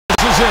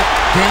it.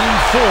 Game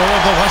 4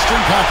 of the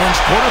Western Conference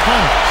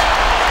quarterfinals.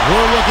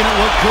 We're looking at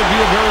what could be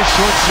a very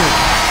short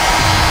series.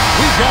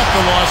 We've got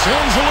the Los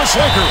Angeles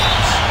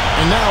Lakers.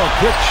 And now a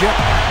quick chip.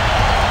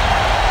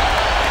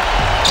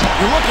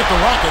 You look at the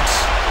Rockets.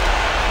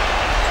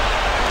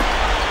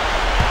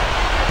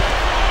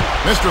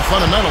 Mr.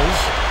 Fundamentals.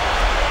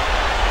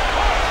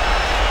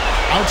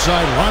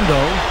 Outside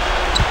Rondo.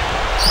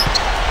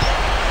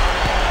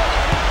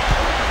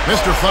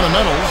 Mr.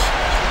 Fundamentals.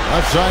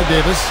 Left side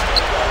Davis.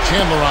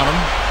 Chandler on him.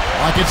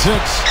 Rocket 6.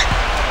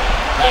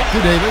 Back to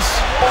Davis.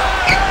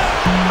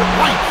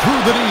 Right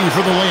through the knee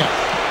for the layup.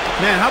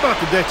 Man, how about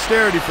the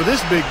dexterity for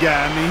this big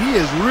guy? I mean, he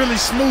is really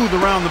smooth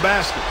around the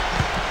basket.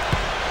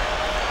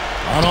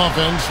 On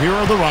offense, here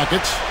are the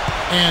Rockets.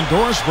 And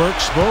Doris Burke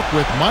spoke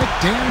with Mike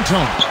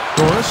D'Antoni.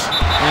 Doris,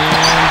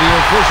 and the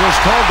officials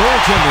call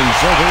goaltending,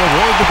 so they'll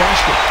award the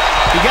basket.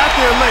 He got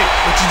there late,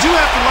 but you do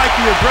have to like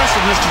the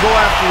aggressiveness to go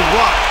after the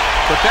block.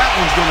 But that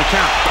one's going to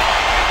count.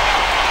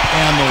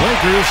 And the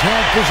Lakers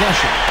have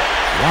possession.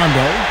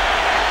 Rondo.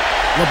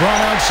 LeBron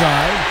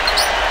outside.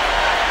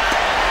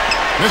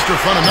 Mr.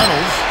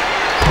 Fundamentals.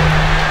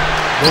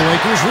 The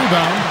Lakers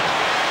rebound.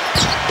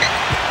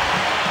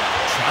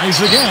 Tries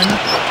again.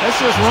 That's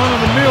just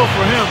run-of-the-mill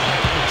for him.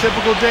 A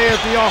typical day at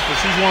the office.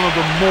 He's one of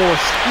the more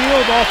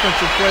skilled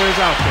offensive players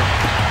out there.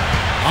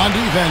 On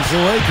defense, the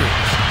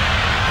Lakers.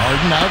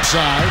 Harden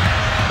outside.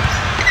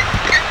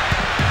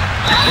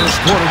 First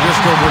quarter,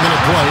 just over a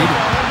minute played.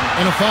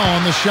 And a foul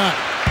on the shot.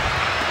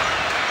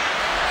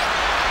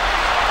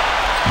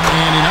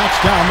 And he knocks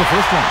down the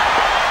first one.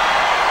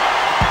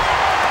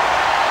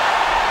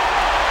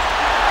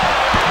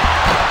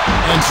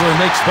 And so he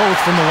makes both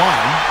from the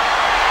line.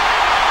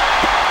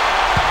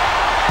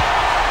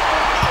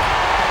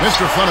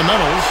 Mr.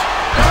 Fundamentals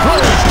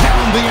throws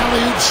down the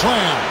alley-oop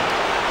slam.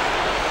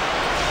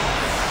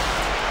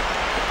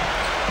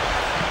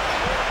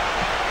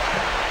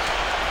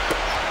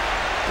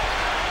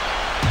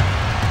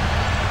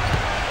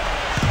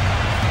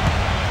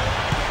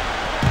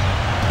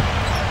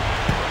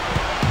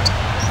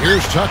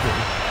 Here's Tucker.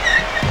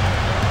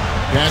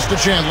 Pass to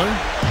Chandler.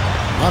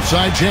 Left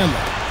side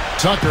Chandler.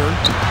 Tucker.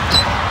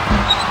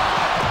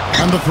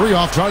 And the three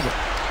off target.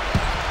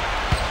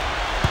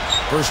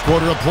 First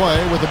quarter of play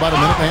with about a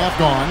minute and a half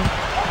gone.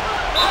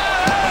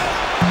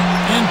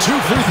 And two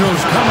free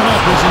throws coming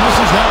up as he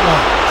misses that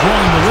one.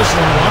 Drawing the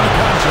whistle and a lot of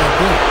contact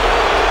there.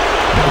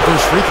 The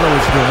first free throw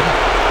is good.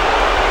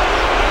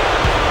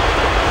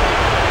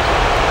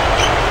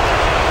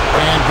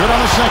 And good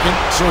on the second,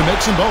 so he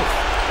makes them both.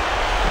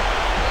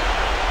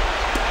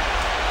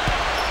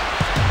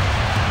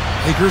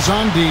 Lakers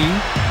on D.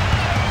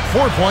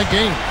 4-point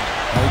game.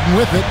 Harden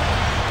with it.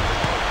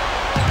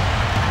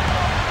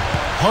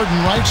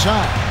 Harden right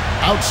side.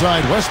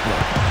 Outside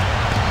Westbrook.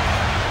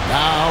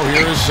 Now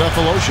here is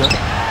Cephalosha.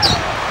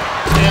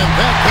 And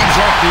that comes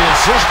off the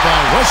assist by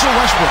Russell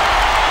Westbrook.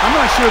 I'm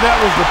not sure that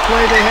was the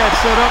play they had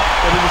set up,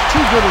 but it was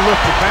too good a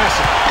look to pass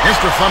it.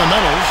 Mr.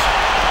 Fundamentals.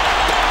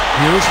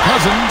 Here's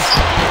Cousins.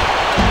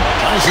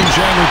 Tyson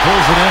Chandler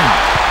pulls it in.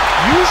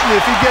 Usually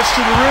if he gets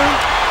to the rim,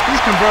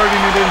 he's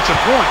converting it into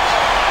points.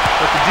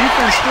 But the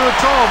defense stood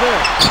tall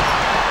there.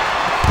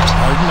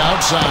 Harden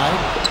outside.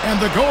 And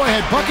the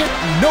go-ahead bucket,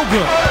 no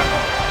good.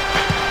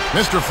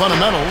 Mr.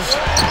 Fundamentals.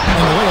 And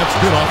the layup's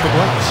good off the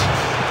glass.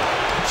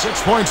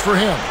 6 points for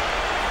him.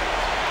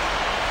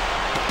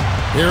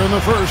 Here in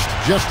the first,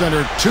 just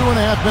under 2.5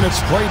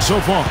 minutes played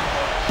so far.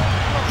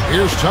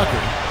 Here's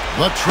Tucker.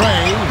 The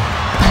tray.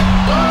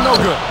 No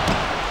good.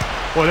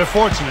 Boy, they're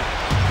fortunate.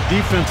 The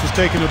defense was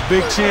taking a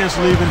big chance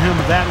leaving him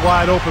that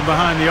wide open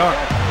behind the arc.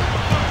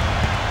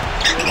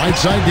 Right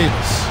side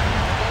Davis.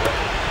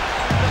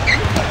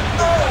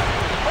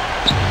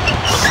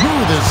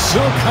 Smooth as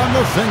silk on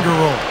the finger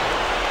roll.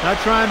 Not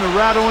trying to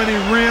rattle any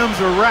rims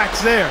or racks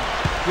there.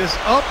 Just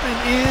up and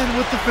in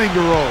with the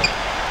finger roll.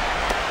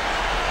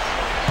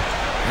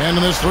 And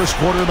in this first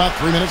quarter, about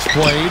 3 minutes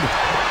played.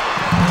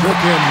 Took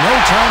him no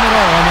time at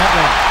all on that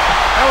one.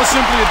 That was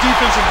simply a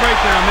defensive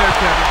breakdown there,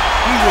 Kevin.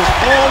 He was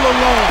all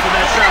alone for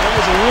that shot. It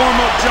was a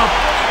warm-up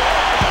jumper.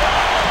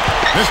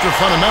 Mr.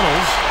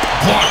 Fundamentals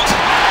blocked.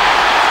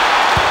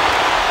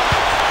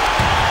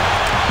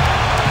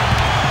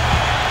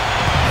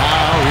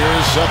 Now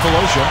here's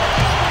Cephalosha.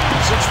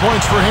 6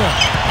 points for him.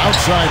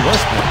 Outside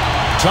Westbrook.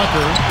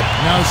 Tucker.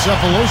 Now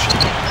Cephalosha.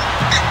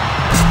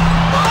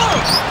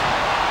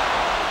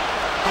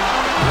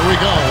 Here we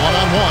go,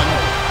 one-on-one.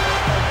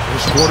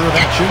 First quarter of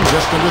action,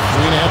 just under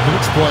 3.5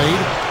 minutes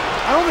played.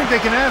 I don't think they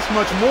can ask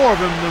much more of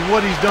him than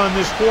what he's done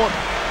this quarter.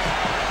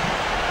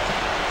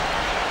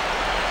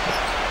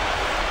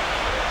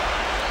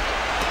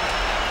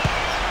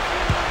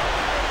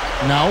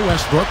 Now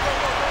Westbrook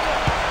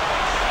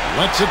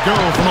lets it go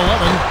from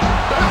 11.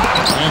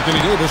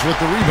 Anthony Davis with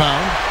the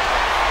rebound.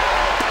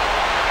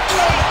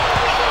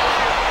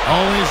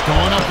 Always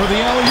going up for the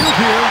alley-oop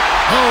here.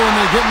 Oh, and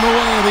they get in the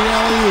way of the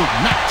alley-oop.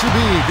 Not to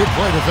be. Good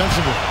play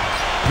defensively.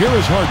 Here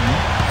is Harden.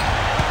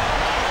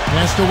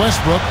 Pass to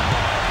Westbrook.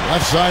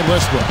 Left side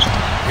Westbrook.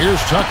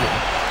 Here's Tucker.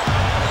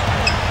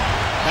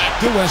 Back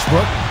to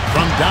Westbrook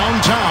from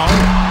downtown.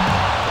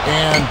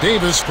 And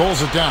Davis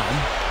pulls it down.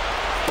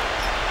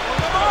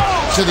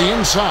 To the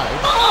inside.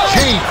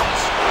 James.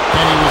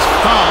 And he was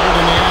fouled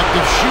in the act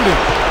of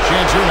shooting.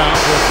 Chance here now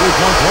for a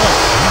three-point play.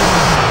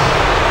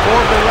 4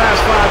 of their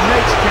last 5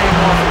 makes came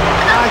off of a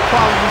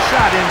high-quality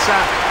shot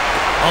inside.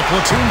 A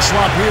platoon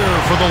swap here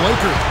for the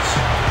Lakers.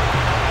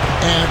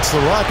 And it's the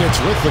Rockets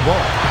with the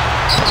ball.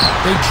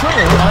 They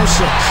trail by 6.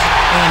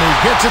 And he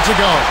gets it to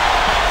go.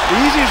 The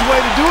easiest way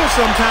to do it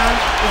sometimes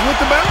is with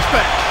the bounce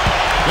pass.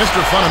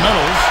 Mr.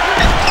 Fundamentals.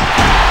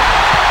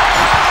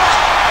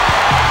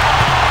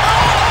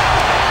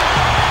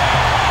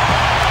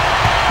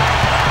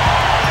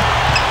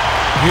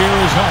 Here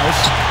is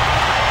House.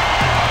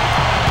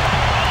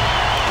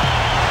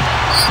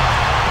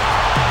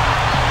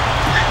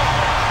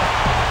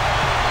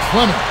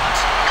 Clement.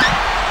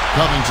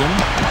 Covington.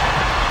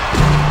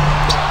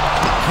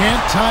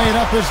 Can't tie it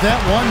up as that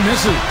one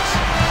misses.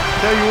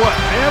 Tell you what,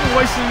 they haven't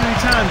wasted any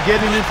time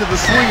getting into the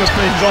swing of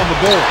things on the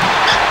board.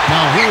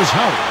 Now here's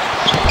Howard.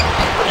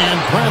 And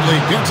Bradley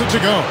gets it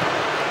to go.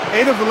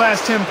 8 of the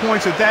last 10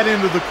 points at that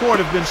end of the court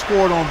have been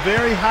scored on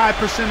very high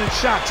percentage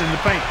shots in the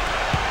paint.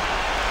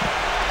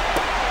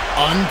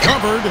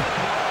 Uncovered.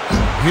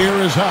 Here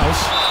is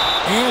House.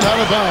 And out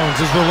of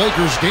bounds as the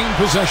Lakers gain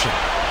possession.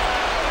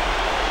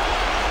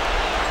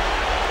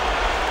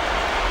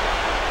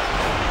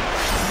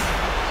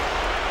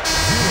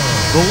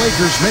 The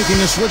Lakers making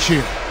a switch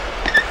here.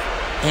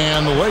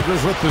 And the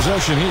Lakers with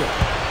possession here.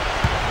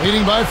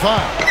 Leading by 5.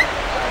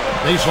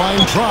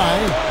 Baseline try.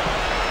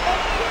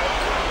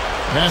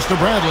 Pass to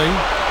Bradley.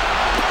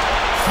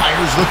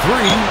 Fires the 3.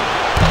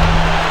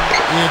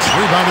 It's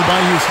rebounded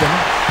by Houston.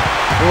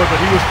 Boy, but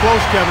he was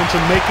close, Kevin, to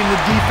making the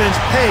defense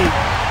pay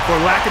for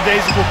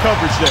lackadaisical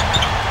coverage there.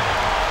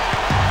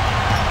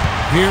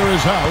 Here is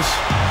House.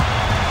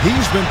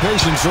 He's been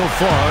patient so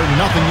far.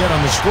 Nothing yet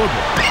on the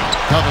scoreboard.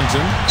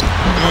 Covington.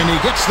 And he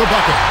gets the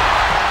bucket.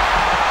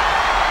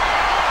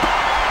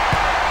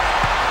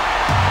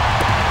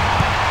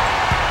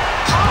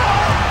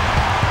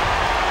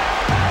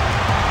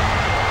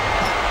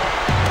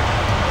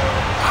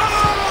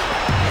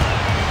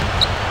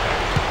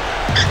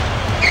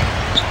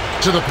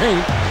 To the paint.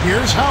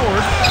 Here's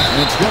Howard.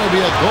 And it's going to be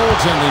a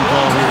goaltending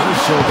call here,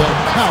 so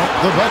they'll count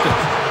the bucket.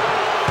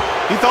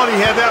 He thought he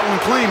had that one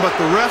clean, but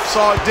the ref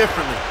saw it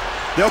differently.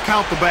 They'll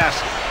count the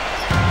basket.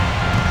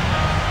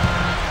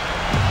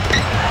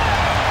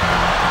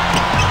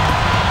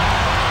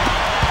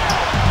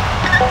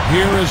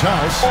 Here is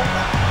House.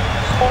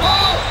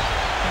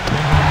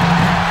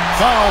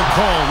 Foul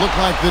call. Looked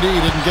like that he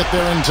didn't get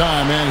there in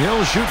time, and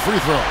he'll shoot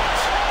free throws.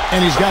 And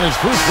he's got his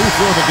first free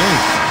throw of the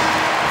game.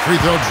 Free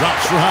throw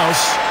drops for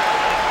House.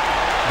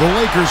 The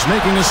Lakers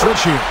making a switch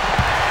here.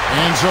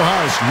 And so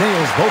House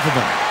nails both of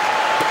them.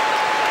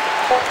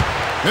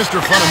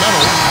 Mr.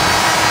 Fundamentals.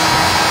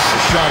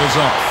 The shot is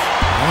off.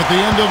 And at the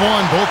end of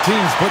one, both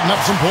teams putting up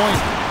some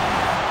points.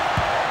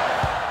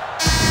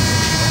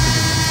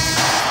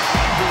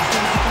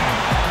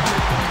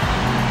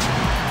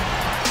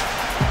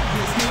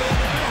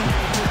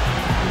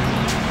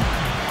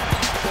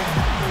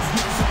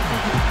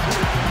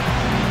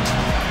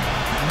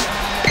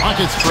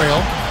 Rockets trail.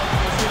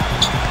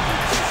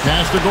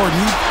 Pass to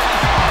Gordon.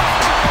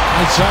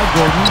 Outside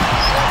Gordon.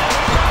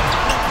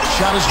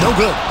 Shot is no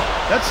good.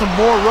 That's some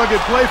more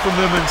rugged play from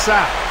them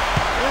inside.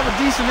 They have a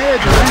decent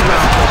edge and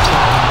rebound.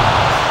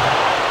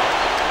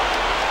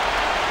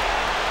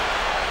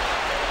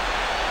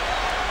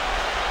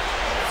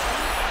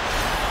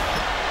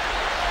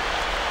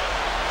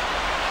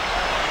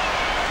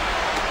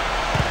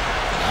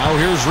 Now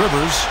here's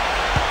Rivers.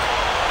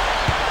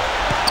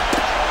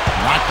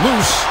 Knocked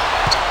loose.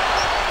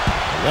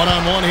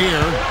 One-on-one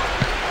here.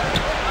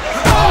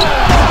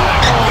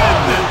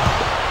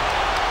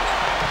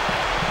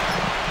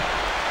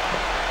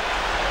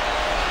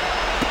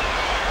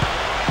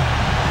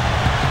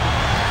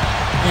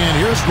 And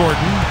here's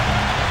Gordon.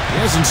 He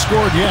hasn't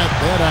scored yet.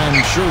 That, I'm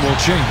sure, will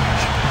change.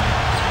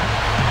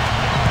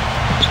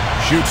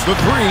 Shoots the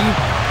 3.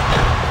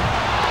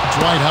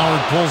 Dwight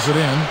Howard pulls it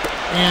in.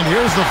 And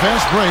here's the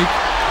fast break.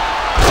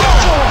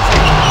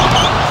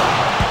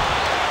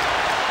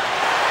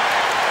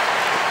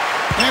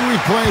 And we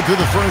played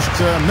through the first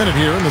minute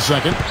here in the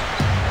second.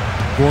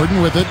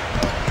 Gordon with it.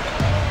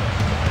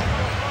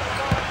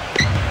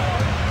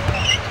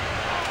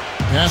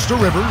 Pass to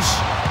Rivers.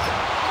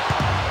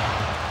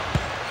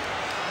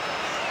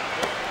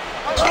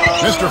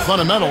 Mr.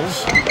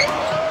 Fundamentals.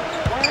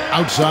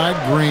 Outside,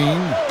 Green.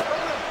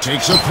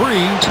 Takes a 3.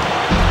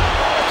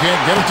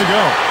 Can't get it to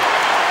go.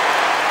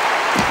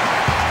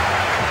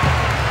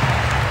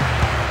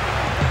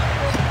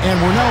 And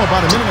we're now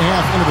about a minute and a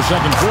half into the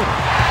second quarter.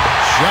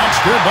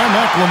 Shots good by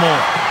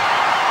McLemore.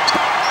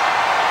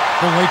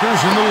 The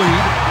Lakers in the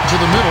lead to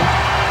the middle.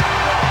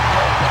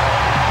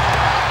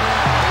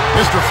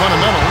 Mr.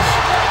 Fundamentals.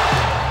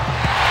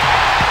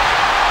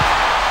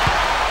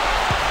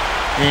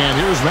 And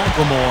here's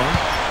McLemore.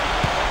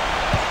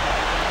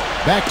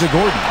 Back to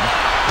Gordon.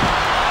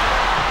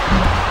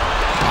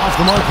 Off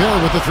the mark there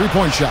with the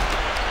three-point shot.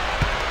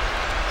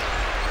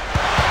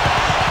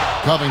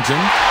 Covington.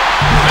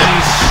 And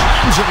he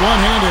slams it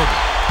one-handed.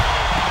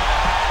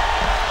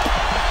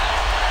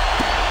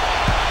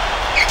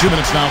 2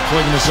 minutes now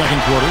played in the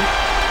second quarter.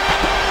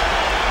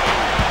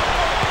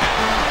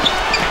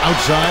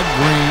 Outside,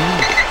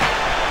 Green.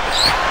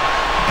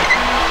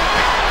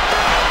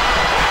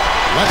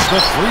 Lets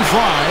the three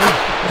fly,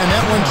 and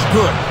that one's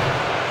good.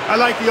 I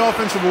like the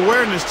offensive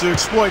awareness to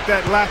exploit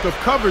that lack of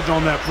coverage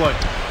on that play.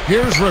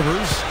 Here's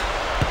Rivers.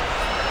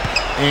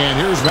 And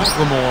here's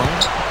McLemore.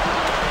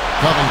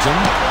 Covington.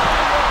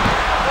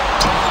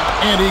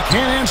 And he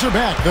can't answer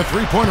back. The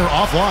three-pointer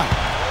offline.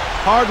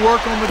 Hard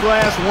work on the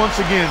glass once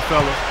again,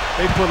 fellas.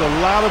 They put a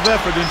lot of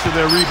effort into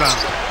their rebound.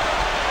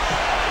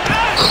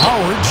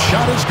 Howard's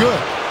shot is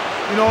good.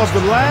 You know, of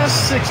the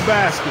last 6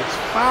 baskets,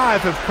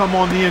 5 have come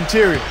on the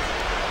interior.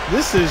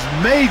 This is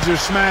major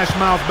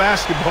smash-mouth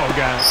basketball,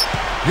 guys.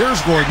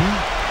 Here's Gordon.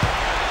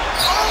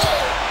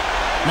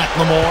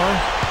 McLemore.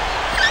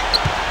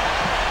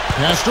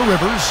 Pass to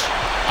Rivers.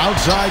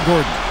 Outside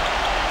Gordon.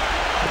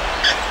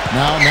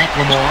 Now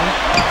McLemore.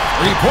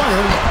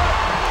 Three-pointer.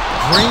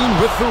 Green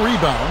with the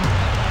rebound.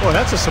 Boy,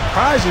 that's a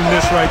surprising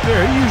miss right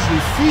there. He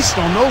usually feasts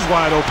on those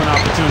wide-open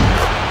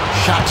opportunities.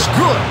 Shot's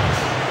good.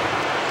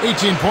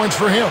 18 points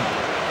for him.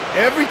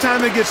 Every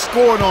time it gets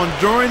scored on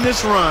during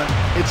this run,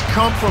 it's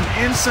come from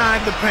inside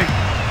the paint.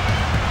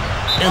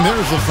 And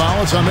there's the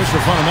foul. It's on Mr.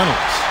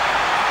 Fundamentals.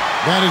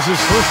 That is his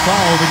first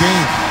foul of the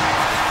game.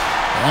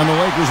 And the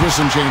Lakers with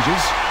some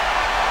changes.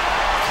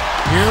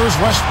 Here's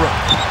Westbrook.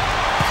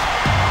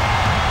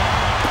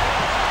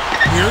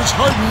 Here's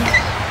Harden.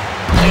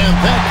 And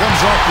that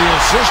comes off the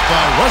assist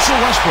by Russell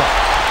Westbrook.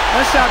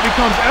 That shot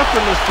becomes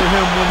effortless for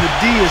him when the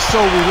D is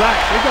so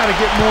relaxed. They got to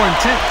get more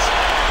intense.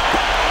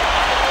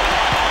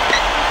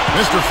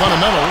 Mr.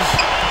 Fundamentals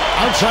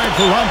outside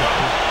for Rondo.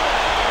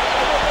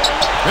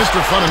 Mr.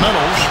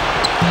 Fundamentals.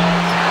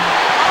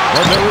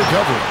 But they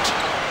recover it.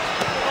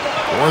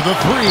 For the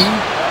three.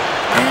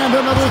 And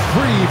another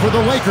three for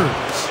the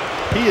Lakers.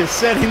 He is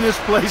setting this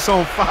place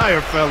on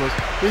fire, fellas.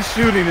 His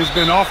shooting has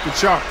been off the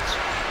charts.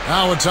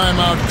 Now a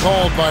timeout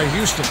called by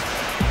Houston.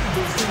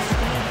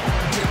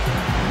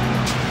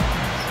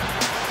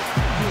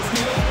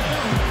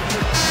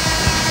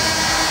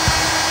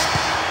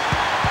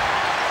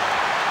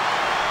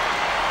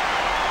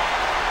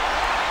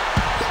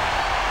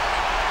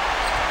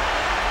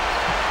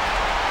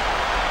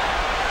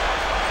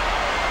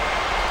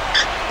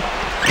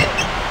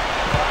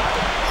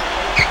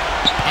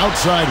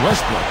 Outside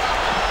Westbrook.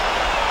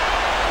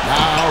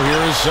 Now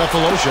here is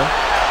Cephalosha.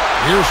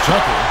 Here's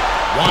Tucker.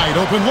 Wide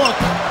open look.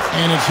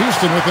 And it's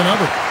Houston with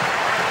another.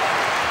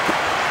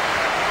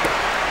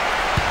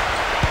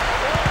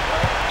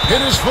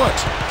 Hit his foot.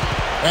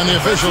 And the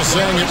official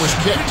saying it was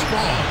kicked.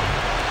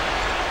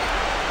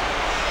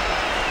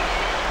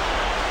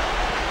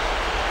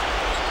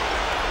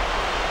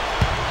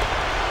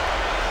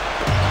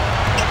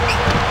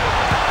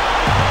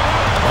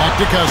 Back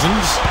to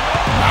Cousins.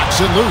 Knocks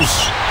it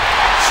loose.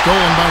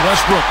 Stolen by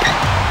Westbrook.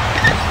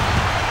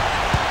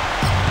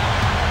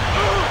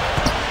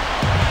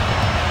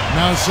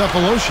 Now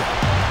Cephalosha.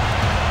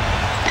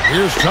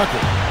 Here's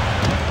Tucker.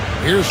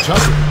 Here's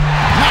Tucker.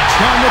 Knocks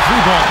down the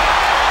three ball.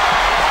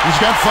 He's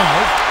got 5.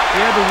 He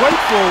had to wait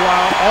for a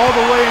while all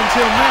the way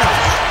until now,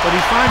 but he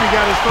finally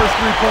got his first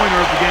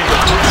three-pointer of the game.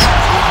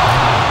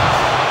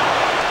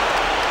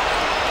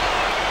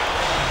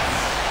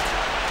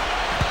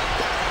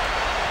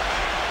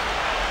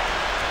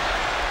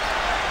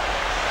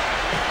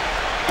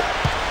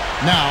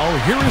 Now,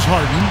 here is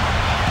Harden.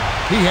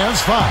 He has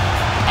 5.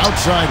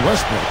 Outside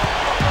Westbrook.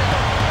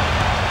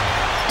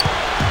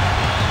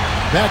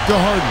 Back to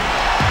Harden.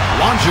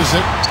 Launches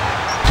it.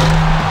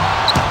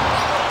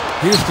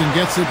 Houston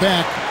gets it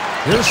back.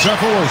 Here's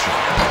Cephalosha.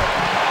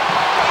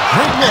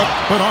 Great look,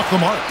 but off the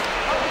mark.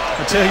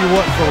 I tell you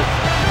what, folks.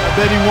 I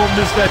bet he won't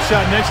miss that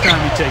shot next time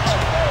he takes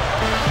it.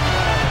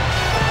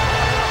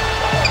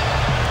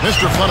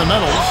 Mr.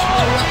 Fundamentals.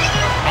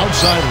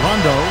 Outside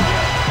Rondo.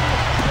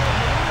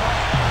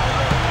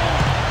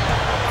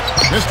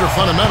 Mr.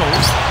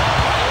 Fundamentals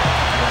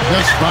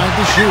just 5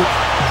 to shoot.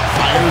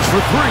 Fires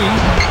for 3.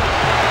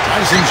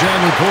 Tyson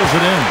Chandler pulls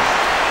it in.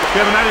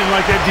 Kevin, I didn't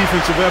like that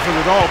defensive effort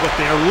at all, but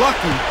they're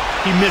lucky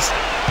he missed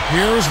it.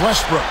 Here's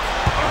Westbrook.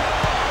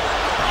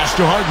 Pass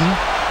to Harden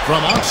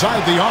from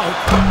outside the arc.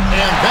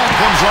 And that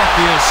comes off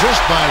the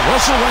assist by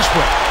Russell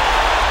Westbrook.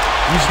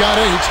 He's got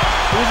 8.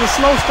 It was a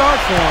slow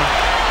start for him,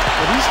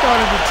 but he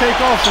started to take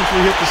off since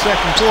we hit the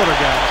second quarter,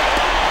 guys.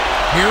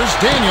 Here's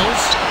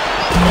Daniels.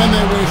 And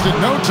they wasted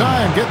no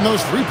time getting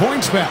those 3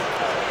 points back.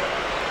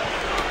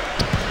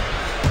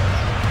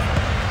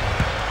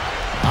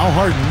 Now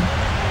Harden.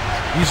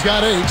 He's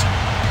got 8.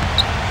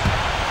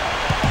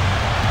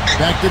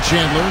 Back to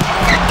Chandler.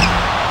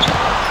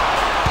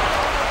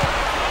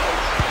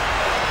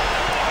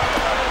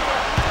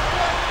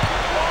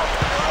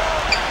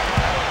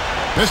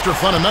 Mr.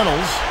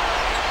 Fundamentals.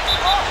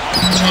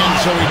 And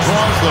so he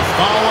draws the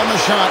foul on the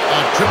shot.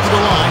 A trip to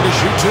the line to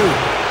shoot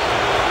 2.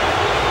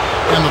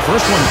 And the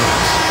first one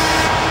goes.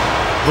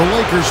 The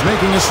Lakers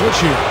making a switch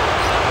here.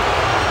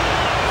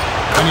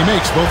 And he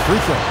makes both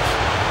free throws.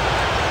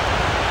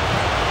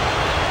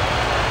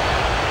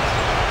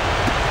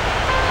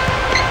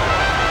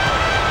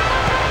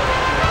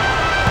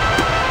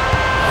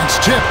 It's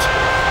tipped.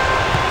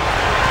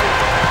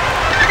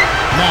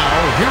 Now,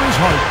 here is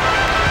Hart.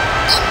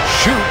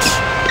 Shoots.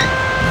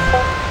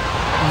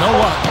 No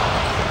luck.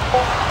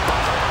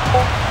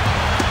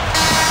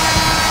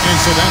 And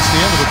so that's the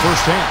end of the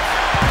first half.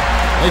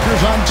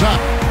 Lakers on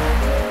top.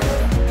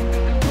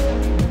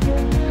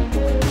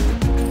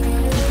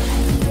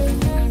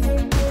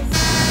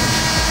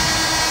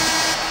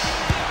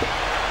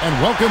 And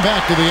welcome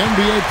back to the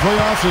NBA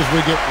playoffs as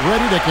we get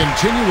ready to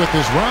continue with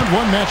this round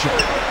one matchup.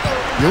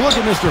 You look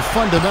at Mr.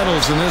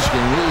 Fundamentals in this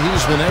game,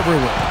 he's been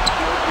everywhere.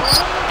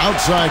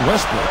 Outside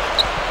Westbrook.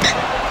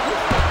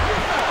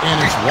 And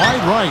it's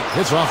wide right,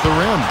 hits off the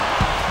rim.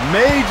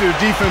 Major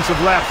defensive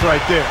lapse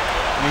right there.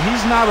 I mean,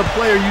 he's not a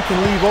player you can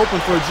leave open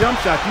for a jump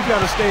shot. You've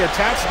got to stay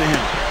attached to him.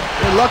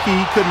 They're lucky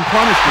he couldn't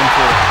punish them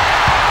for it.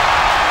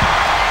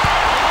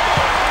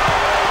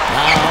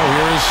 Now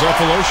here is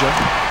Cephalosha.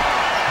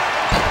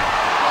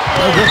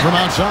 No good from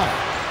outside.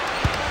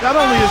 Not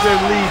only is their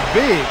lead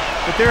big,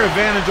 but their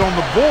advantage on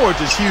the boards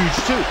is huge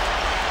too.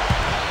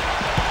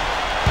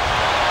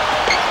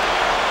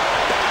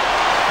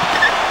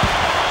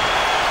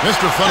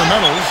 Mr.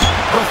 Fundamentals,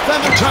 the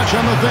feather touch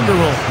on the finger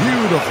roll.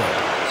 Beautiful.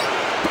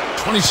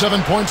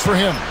 27 points for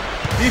him.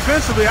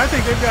 Defensively, I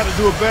think they've got to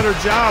do a better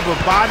job of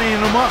bodying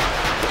them up.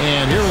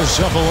 And here is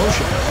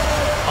Cephalosha.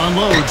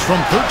 Unloads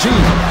from 13.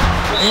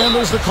 And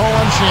there's the call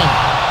on Shannon.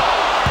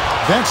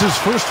 That's his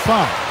first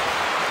foul.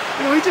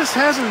 You know, he just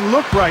hasn't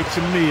looked right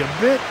to me. A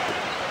bit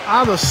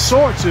out of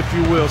sorts, if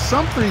you will.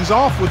 Something's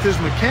off with his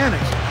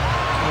mechanics,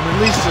 at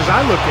least as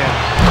I look at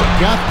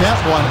it. Got that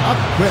one up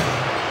quick.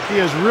 He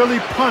has really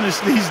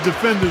punished these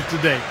defenders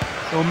today.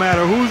 No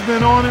matter who's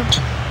been on him,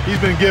 he's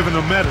been giving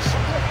them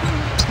medicine.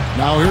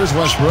 Now here's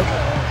Westbrook.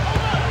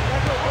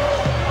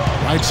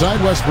 Right side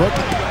Westbrook.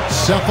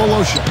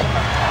 Cephalosha.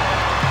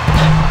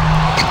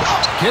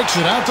 Kicks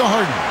it out to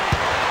Harden.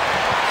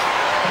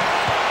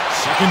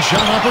 Second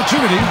shot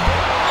opportunity.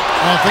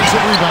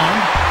 Offensive rebound.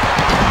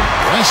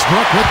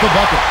 Westbrook with the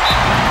bucket.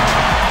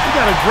 He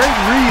got a great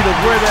read of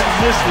where that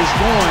miss was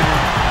going,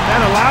 and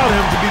that allowed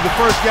him to be the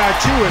first guy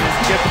to it and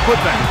get the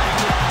putback.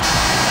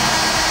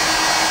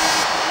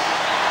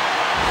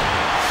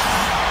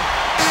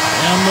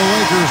 And the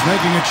Lakers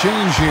making a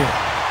change here.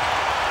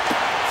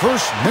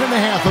 First minute and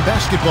a half of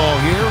basketball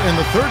here in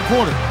the third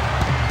quarter.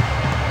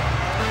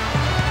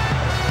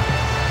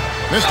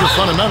 Mr.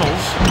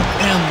 Fundamentals,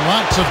 and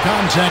lots of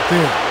contact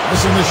there.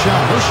 Missing the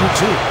shot. He'll shoot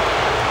two.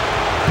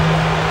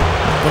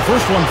 The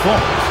first one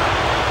falls.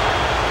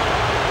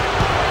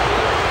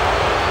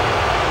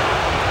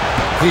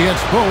 He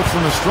hits both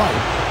from the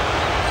stripe.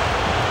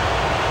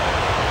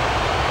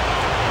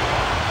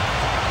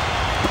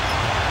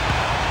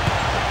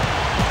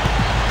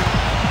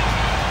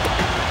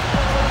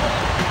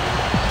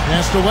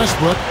 Pass to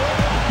Westbrook.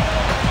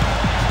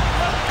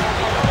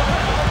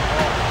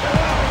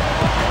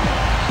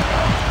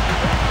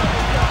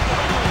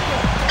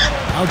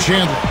 Now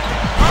Chandler.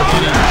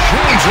 And he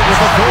jams it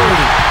with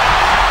authority.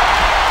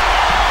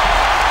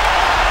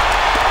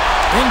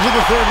 Into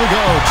the third we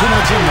go. 2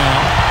 minutes in now.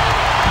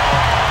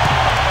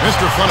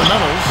 Mr.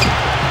 Fundamentals.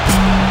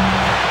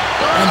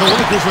 And the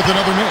Lakers with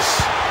another miss.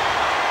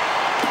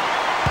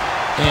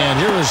 And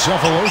here is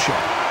Cephalosha.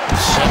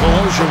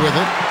 Cephalosha with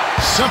it.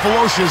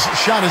 Cephalosha's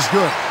shot is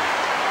good.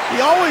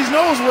 He always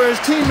knows where his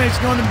teammate's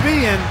going to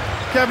be, and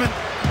Kevin,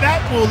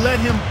 that will let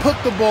him put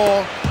the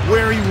ball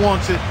where he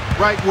wants it,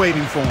 right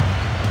waiting for him.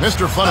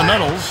 Mr.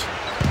 Fundamentals.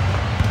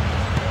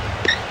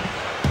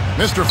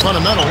 Mr.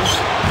 Fundamentals.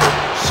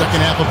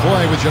 Second half of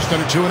play with just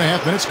under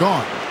 2.5 minutes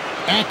gone.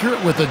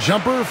 Accurate with the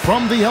jumper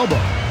from the elbow.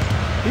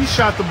 He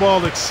shot the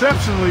ball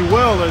exceptionally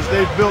well as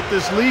they've built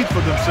this lead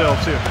for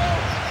themselves here.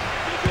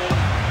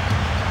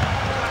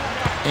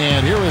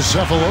 And here is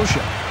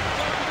Cephalosha.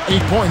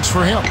 8 points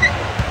for him.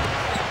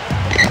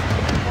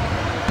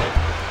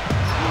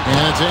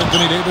 And it's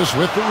Anthony Davis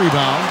with the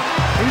rebound.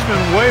 He's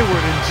been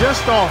wayward and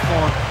just off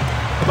on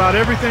about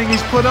everything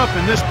he's put up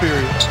in this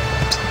period.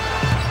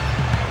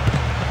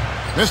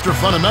 Mr.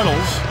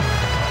 Fundamentals.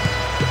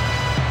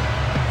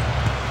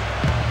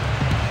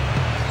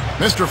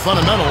 Mr.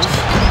 Fundamentals.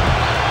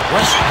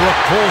 Westbrook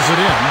pulls it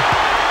in.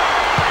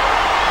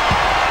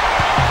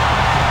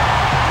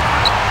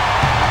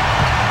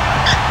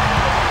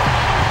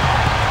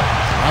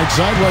 Right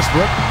side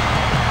Westbrook.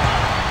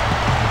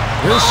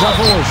 Here's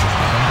Cephalosha.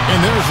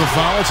 And there's the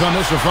foul. It's on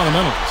Mr.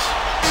 Fundamentals.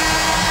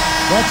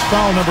 That's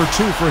foul number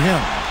 2 for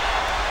him.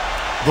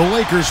 The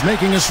Lakers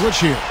making a switch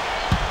here.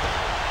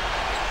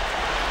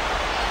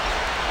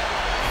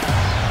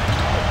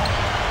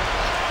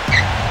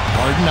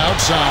 Harden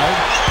outside.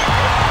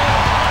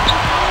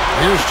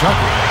 Here's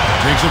Tucker.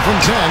 Takes it from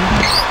 10.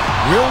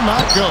 Will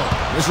not go.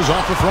 This is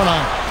off the front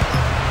iron.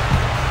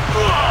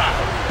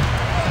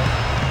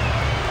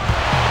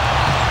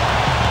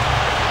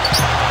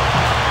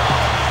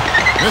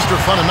 Mr.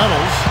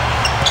 Fundamentals.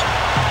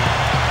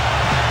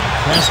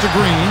 Pass to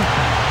Green.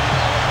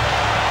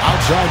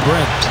 Outside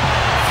Brett.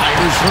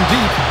 Fires from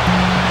deep.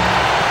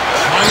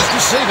 Tries to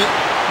save it.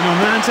 You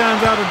know, 9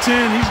 times out of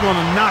 10, he's going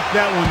to knock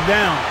that one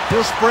down.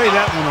 He'll spray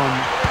that one on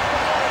you.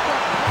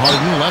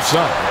 Harden left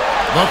side.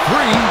 The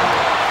three.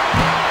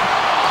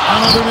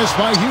 Another miss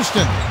by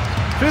Houston.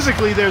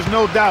 Physically, there's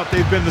no doubt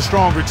they've been the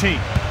stronger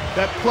team.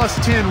 That plus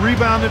 10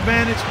 rebound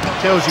advantage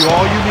tells you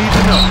all you need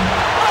to know.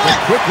 The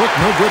quick look,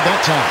 no good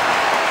that time.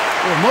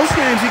 Well, most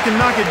games he can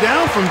knock it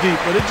down from deep,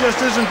 but it just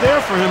isn't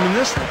there for him in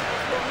this one.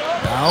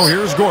 Now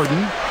here's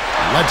Gordon.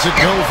 Lets it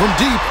go from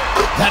deep.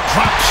 That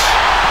drops.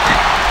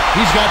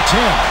 He's got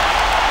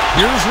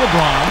 10. Here's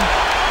LeBron.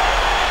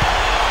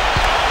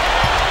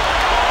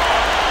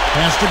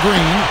 Pass to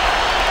Green.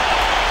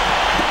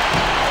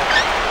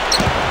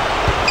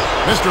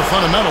 Mr.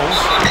 Fundamentals.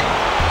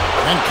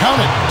 And count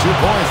it. 2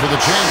 points with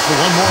a chance for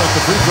one more at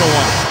the free throw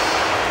line.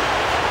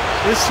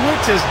 This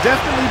switch has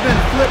definitely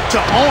been flipped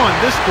to on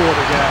this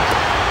quarter, guys.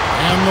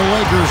 And the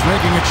Lakers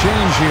making a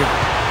change here.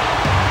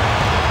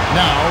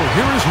 Now,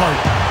 here is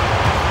Harden.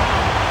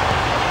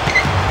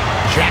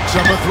 Jacks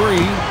up a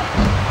three.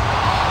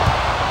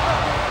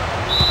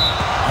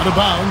 Out of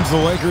bounds, the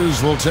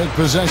Lakers will take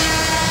possession.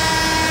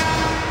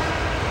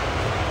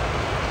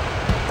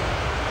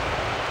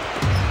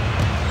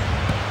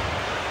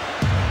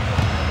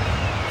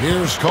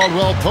 Here's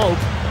Caldwell Pope.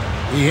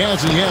 He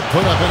hasn't yet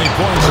put up any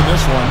points in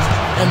this one.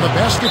 And the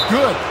basket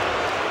good.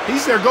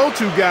 He's their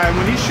go-to guy.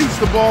 When he shoots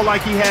the ball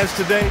like he has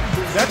today,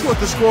 that's what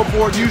the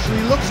scoreboard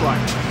usually looks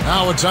like.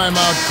 Now a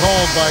timeout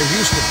called by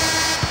Houston.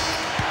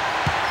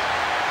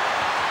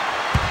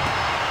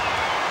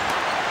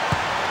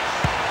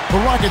 The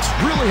Rockets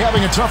really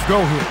having a tough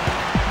go here.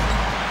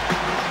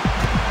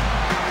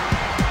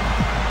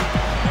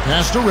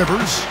 Pass to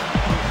Rivers.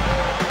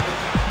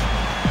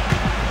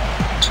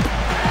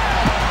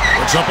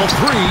 Puts up a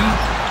three,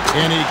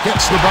 and he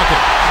gets the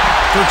bucket.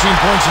 13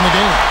 points in the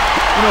game.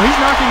 You know, he's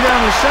knocking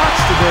down his shots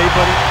today,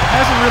 but it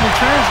hasn't really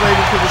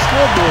translated to the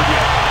scoreboard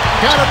yet.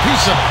 Got a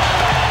piece of it.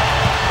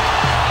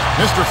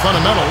 Mr.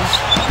 Fundamentals.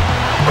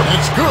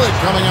 It's good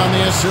coming on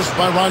the assist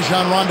by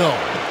Rajon Rondo.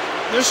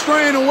 They're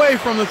straying away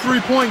from the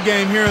three-point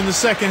game here in the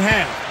second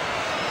half.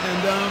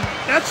 And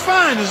that's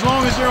fine as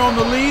long as they're on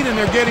the lead and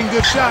they're getting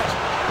good shots.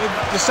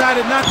 They've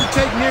decided not to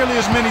take nearly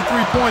as many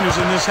three-pointers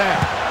in this half.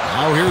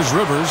 Now here's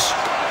Rivers.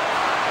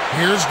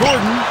 Here's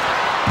Gordon.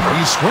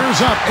 He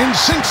squares up and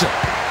sinks it.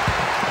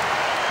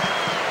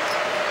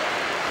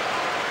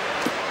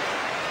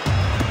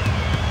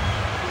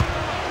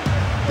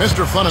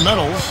 Mr.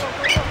 Fundamentals.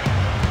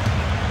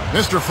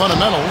 Mr.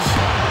 Fundamentals.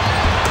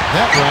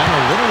 That one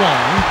a little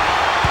long.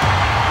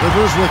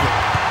 Rivers with it.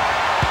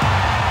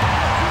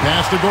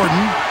 Pass to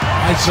Gordon.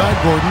 Right side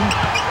Gordon.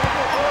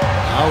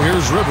 Now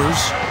here's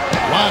Rivers.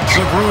 Lots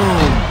of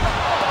room.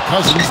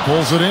 Cousins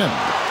pulls it in.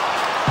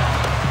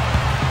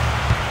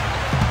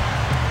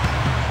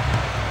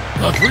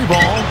 The three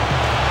ball.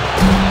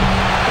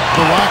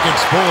 The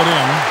Rockets pull it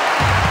in.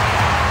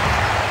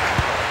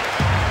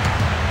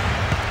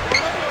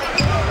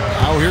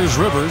 Now here's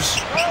Rivers.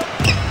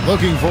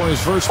 Looking for his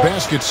first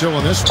basket still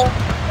in this one.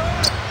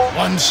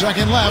 1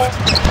 second left.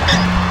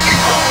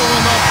 Oh,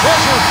 and the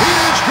buzzer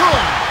beat is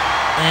good.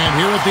 And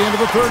here at the end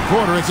of the third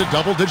quarter, it's a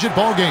double-digit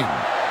ball game.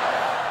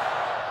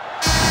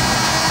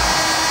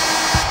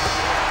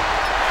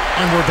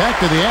 And we're back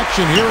to the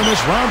action here in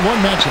this round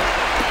one matchup.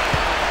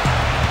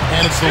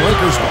 And it's the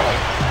Lakers ball.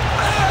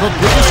 The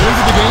biggest lead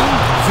of the game,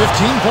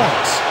 15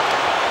 points.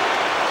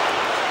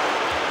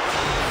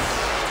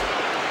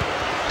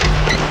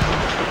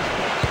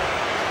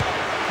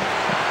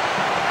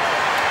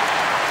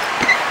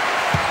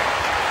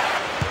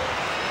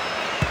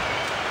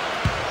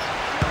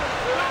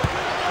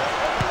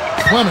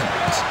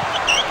 Clemens.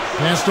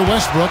 Pass to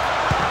Westbrook.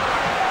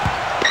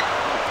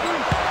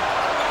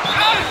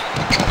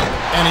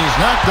 And he's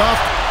knocked off.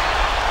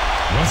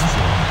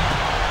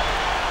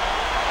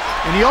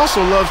 And he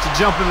also loves to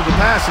jump into the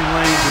passing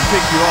lanes and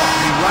pick you off.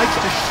 He likes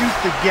to shoot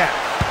the gap.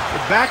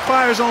 It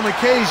backfires on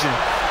occasion,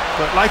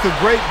 but like a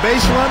great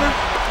base runner,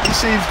 he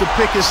seems to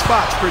pick his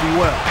spots pretty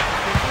well.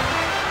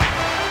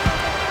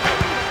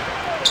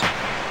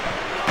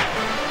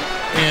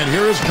 And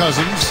here is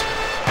Cousins.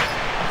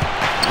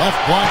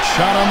 Left block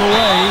shot on the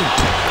way,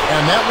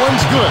 and that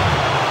one's good.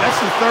 That's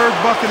the third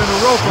bucket in a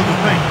row from the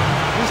paint.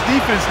 This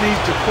defense needs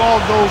to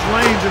clog those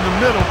lanes in the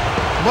middle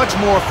much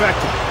more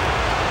effectively.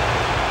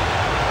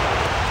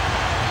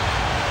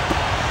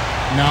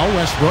 Now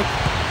Westbrook.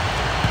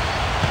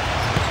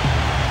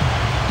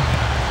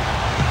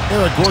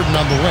 Eric Gordon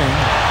on the wing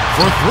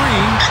for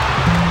three.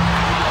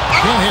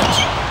 Can't hit.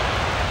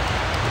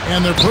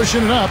 And they're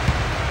pushing it up.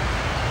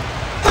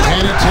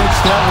 And he takes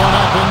that one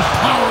up and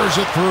powers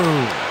it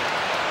through.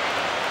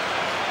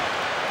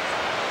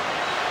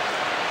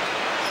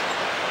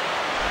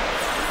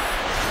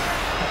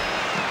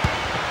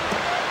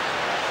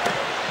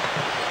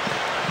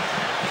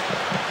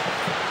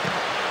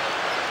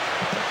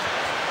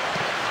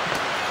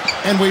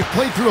 And we've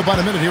played through about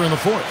a minute here in the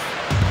fourth.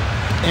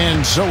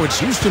 And so it's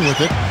Houston with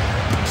it.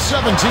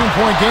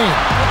 17-point game.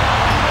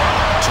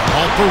 To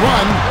halt the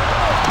run.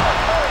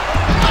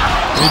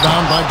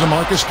 Rebound by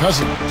DeMarcus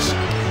Cousins.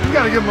 You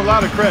got to give them a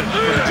lot of credit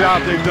for the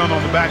job they've done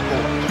on the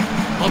backboard.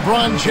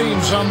 LeBron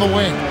James on the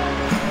wing.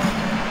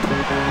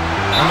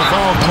 And the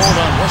foul called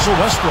on Russell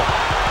Westbrook.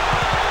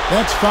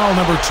 That's foul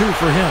number 2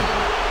 for him.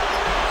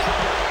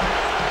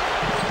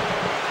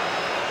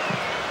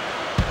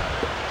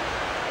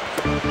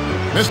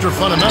 Mr.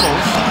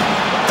 Fundamentals.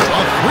 A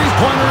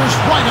three-pointers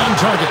right on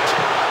target.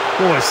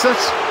 Boy,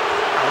 such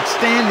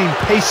outstanding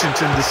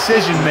patience and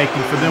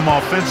decision-making for them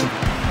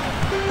offensively.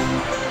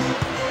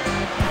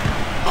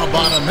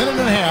 About a minute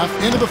and a half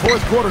into the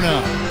fourth quarter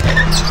now.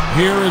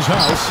 Here is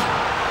House.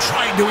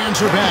 Tried to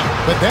answer back,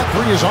 but that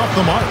three is off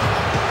the mark.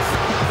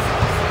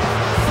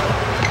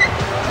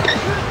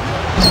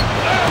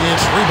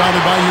 It's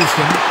rebounded by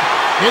Houston.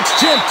 It's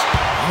tipped.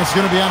 And it's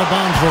going to be out of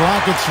bounds. The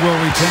Rockets will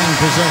retain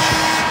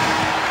possession.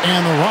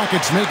 And the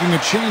Rockets making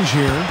a change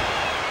here.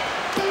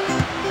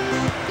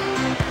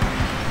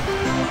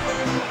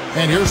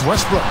 And here's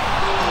Westbrook.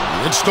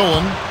 It's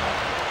stolen.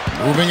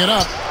 Moving it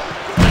up.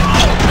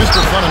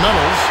 Mr.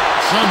 Fundamentals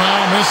somehow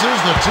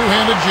misses the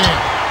two-handed jam.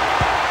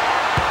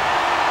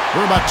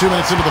 We're about 2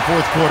 minutes into the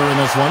fourth quarter in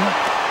this one.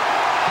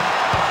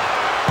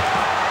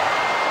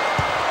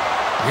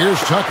 Here's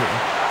Tucker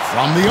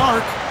from the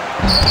arc.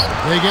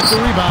 They get the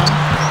rebound.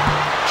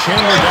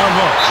 Chandler down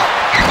low.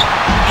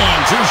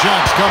 And 2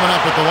 shots coming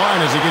up at the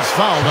line as he gets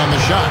fouled on the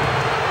shot.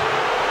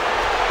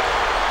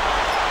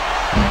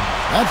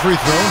 That free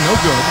throw, no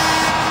good.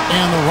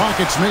 And the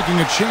Rockets making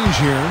a change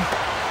here.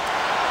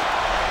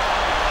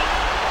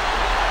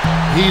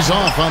 He's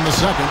off on the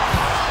second.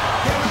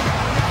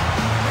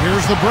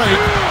 Here's the break.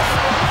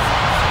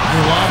 He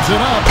lobs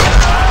it up.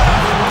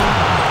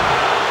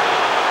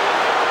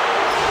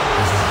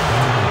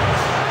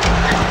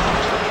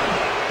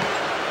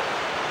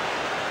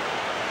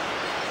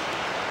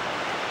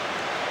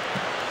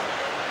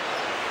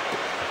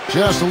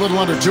 Just a little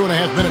under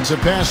 2.5 minutes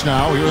have passed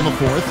now here in the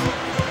fourth.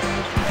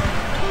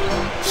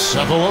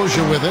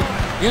 Sefolosha with it.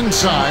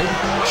 Inside.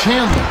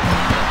 Chandler.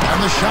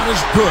 And the shot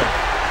is good.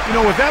 You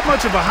know, with that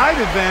much of a height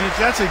advantage,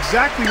 that's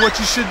exactly what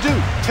you should do.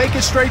 Take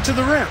it straight to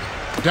the rim.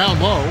 Down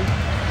low.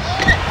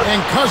 And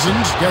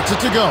Cousins gets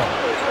it to go.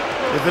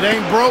 If it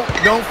ain't broke,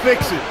 don't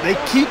fix it. They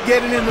keep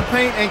getting in the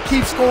paint and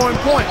keep scoring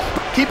points.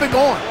 Keep it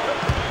going.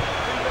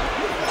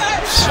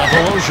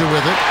 Sefolosha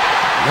with it.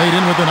 Laid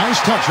in with a nice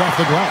touch off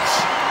the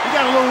glass. He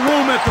got a little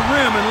room at the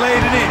rim and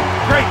laid it in.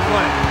 Great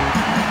play.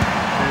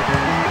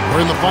 We're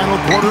in the final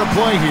quarter of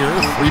play here.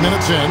 3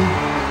 minutes in.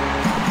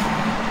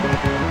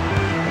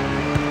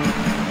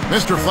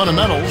 Mr.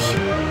 Fundamentals.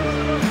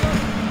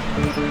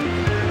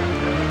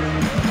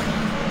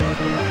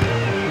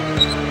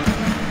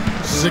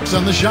 Six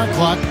on the shot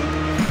clock.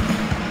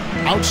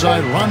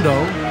 Outside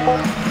Rondo.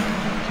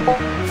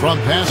 From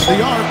past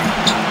the arc.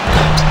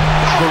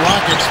 The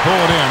Rockets pull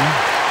it in.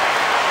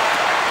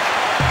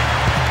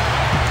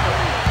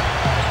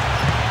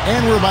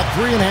 And we're about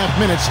 3.5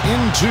 minutes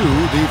into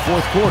the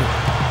fourth quarter.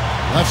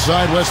 Left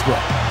side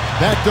Westbrook.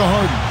 Back to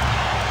Harden.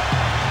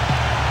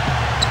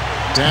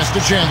 Pass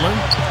to Chandler.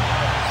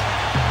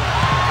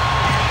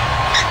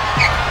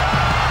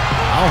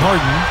 Now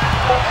Harden.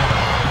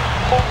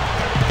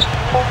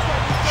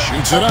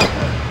 Shoots it up.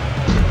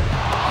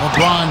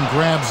 LeBron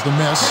grabs the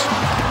miss.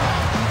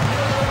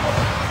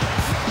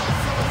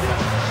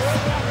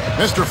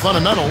 Mr.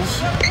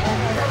 Fundamentals.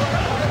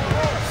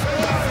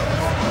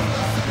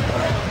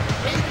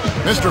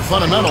 Mr.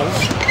 Fundamentals.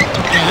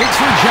 And it's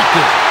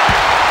rejected.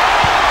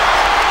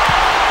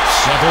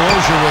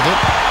 Sefolosha with it.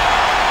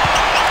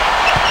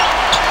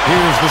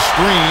 Here's the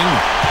screen.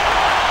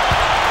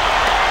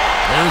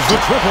 There's the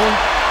triple.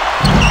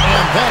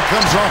 And that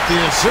comes off the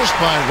assist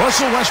by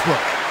Russell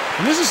Westbrook.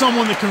 And this is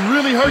someone that can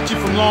really hurt you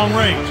from long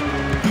range.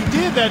 He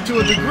did that to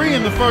a degree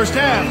in the first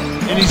half,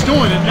 and he's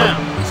doing it now.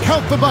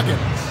 Count the buckets.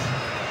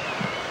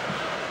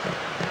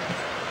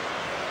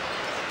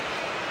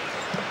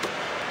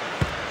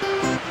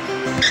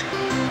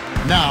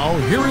 Now,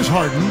 here is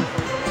Harden.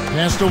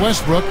 Pass to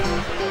Westbrook.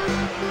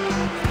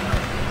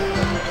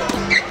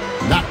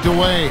 Knocked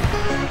away.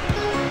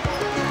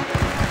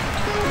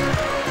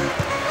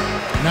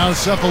 Now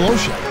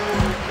Sefolosha.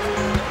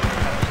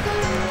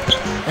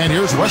 And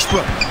here's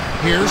Westbrook.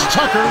 Here's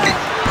Tucker.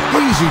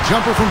 Easy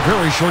jumper from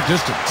very short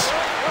distance.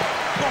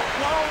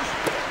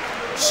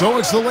 So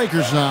it's the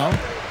Lakers now.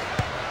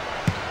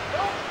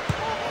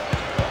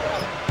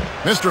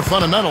 Mr.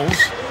 Fundamentals.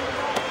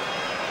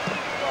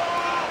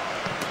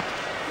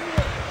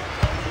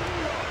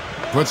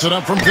 Puts it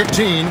up from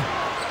 15.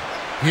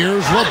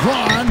 Here's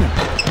LeBron.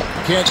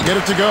 Can't get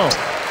it to go.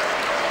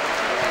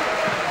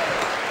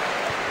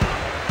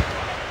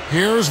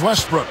 Here's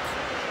Westbrook.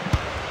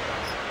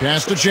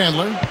 Pass to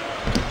Chandler.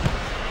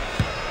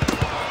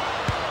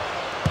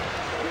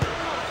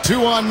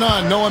 2 on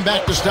none. No one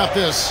back to stop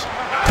this.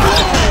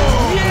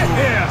 Oh,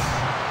 yes!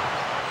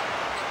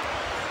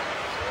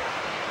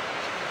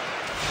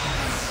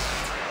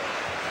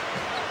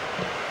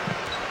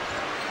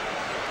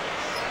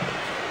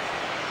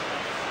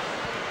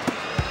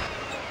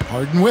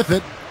 Harden with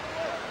it.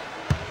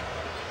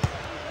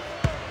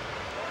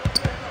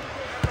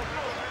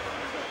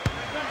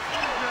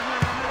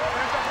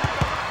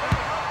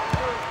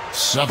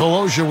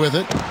 Sefolosha with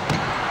it.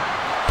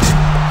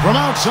 From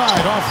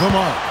outside, off the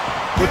mark.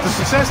 With the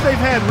success they've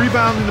had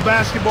rebounding the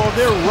basketball,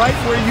 they're right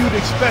where you'd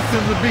expect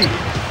them to be,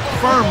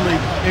 firmly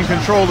in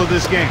control of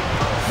this game.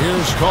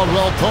 Here's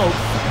Caldwell Pope.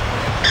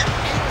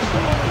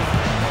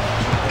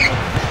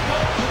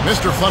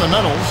 Mr.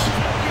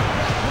 Fundamentals.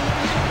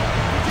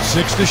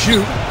 6 to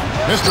shoot.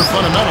 Mr.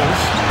 Fundamentals.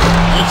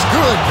 It's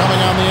good, coming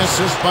on the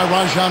assist by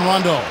Rajon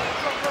Rondo.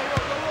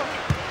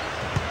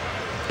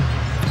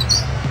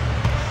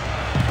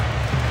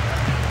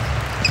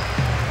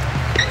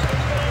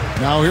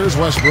 Now here's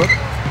Westbrook.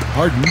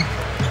 Harden.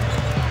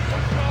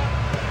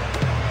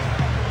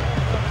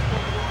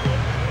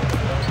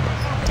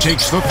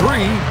 Takes the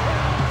three,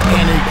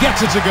 and he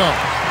gets it to go.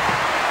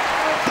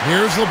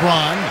 Here's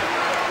LeBron.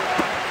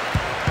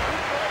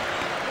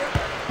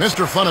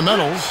 Mr.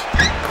 Fundamentals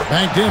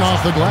banked in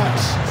off the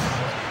glass.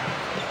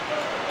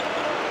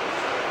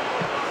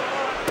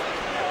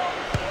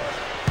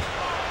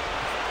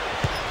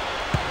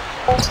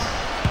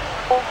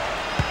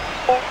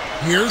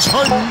 Here's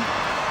Harden.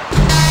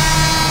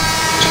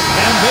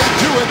 And they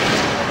do it.